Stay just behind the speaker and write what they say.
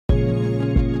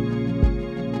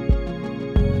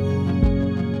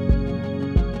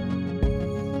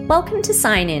Welcome to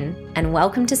Sign In and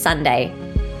welcome to Sunday.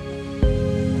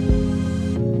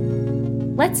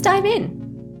 Let's dive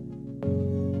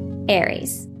in.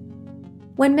 Aries.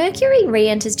 When Mercury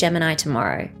re-enters Gemini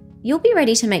tomorrow, you'll be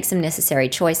ready to make some necessary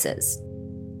choices.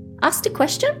 Asked a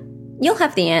question? You'll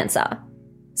have the answer.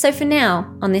 So for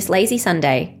now, on this lazy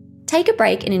Sunday, take a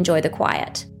break and enjoy the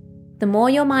quiet. The more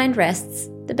your mind rests,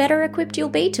 the better equipped you'll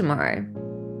be tomorrow.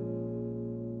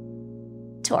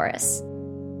 Taurus.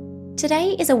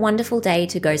 Today is a wonderful day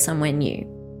to go somewhere new.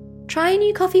 Try a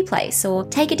new coffee place or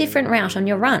take a different route on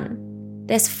your run.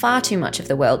 There's far too much of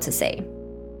the world to see.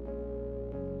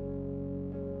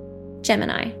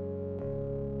 Gemini.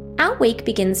 Our week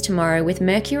begins tomorrow with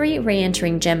Mercury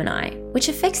re-entering Gemini, which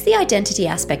affects the identity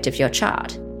aspect of your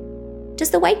chart. Does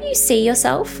the way you see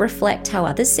yourself reflect how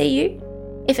others see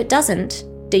you? If it doesn't,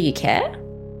 do you care?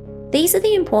 These are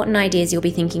the important ideas you'll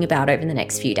be thinking about over the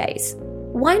next few days.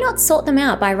 Why not sort them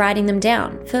out by writing them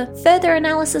down for further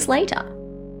analysis later?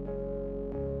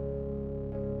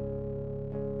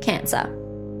 Cancer.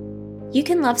 You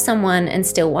can love someone and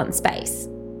still want space.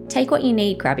 Take what you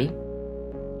need, Grubby.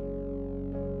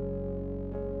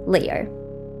 Leo.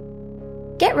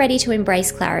 Get ready to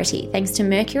embrace clarity thanks to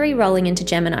Mercury rolling into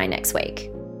Gemini next week.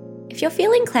 If you're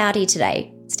feeling cloudy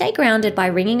today, stay grounded by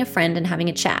ringing a friend and having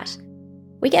a chat.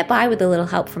 We get by with a little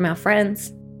help from our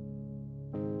friends.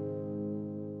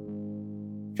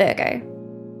 Virgo.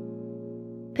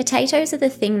 Potatoes are the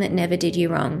thing that never did you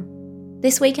wrong.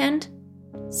 This weekend,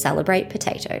 celebrate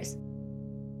potatoes.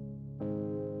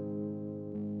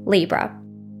 Libra.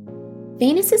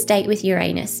 Venus's date with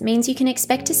Uranus means you can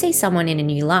expect to see someone in a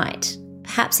new light,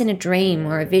 perhaps in a dream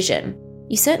or a vision.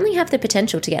 You certainly have the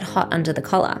potential to get hot under the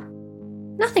collar.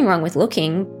 Nothing wrong with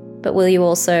looking, but will you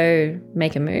also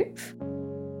make a move?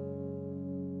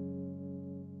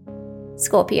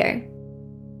 Scorpio.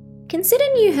 Consider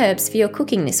new herbs for your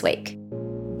cooking this week.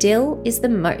 Dill is the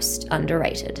most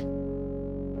underrated.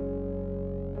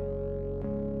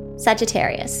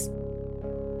 Sagittarius.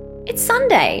 It's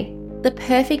Sunday, the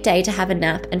perfect day to have a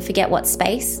nap and forget what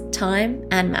space, time,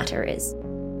 and matter is.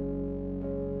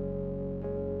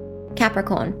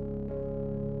 Capricorn.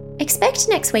 Expect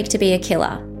next week to be a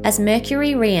killer as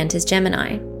Mercury re-enters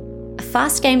Gemini. A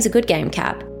fast game's a good game,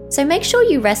 Cap, so make sure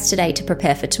you rest today to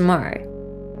prepare for tomorrow.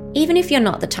 Even if you're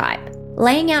not the type,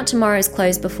 laying out tomorrow's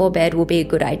clothes before bed will be a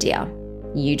good idea.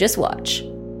 You just watch.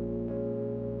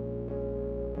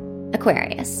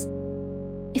 Aquarius.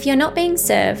 If you're not being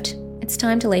served, it's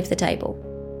time to leave the table.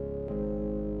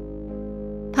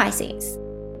 Pisces.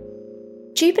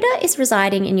 Jupiter is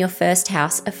residing in your first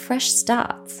house of fresh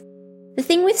starts. The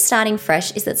thing with starting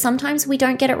fresh is that sometimes we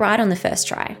don't get it right on the first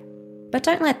try. But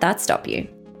don't let that stop you.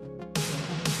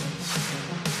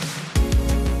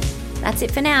 That's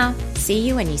it for now. See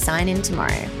you when you sign in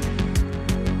tomorrow.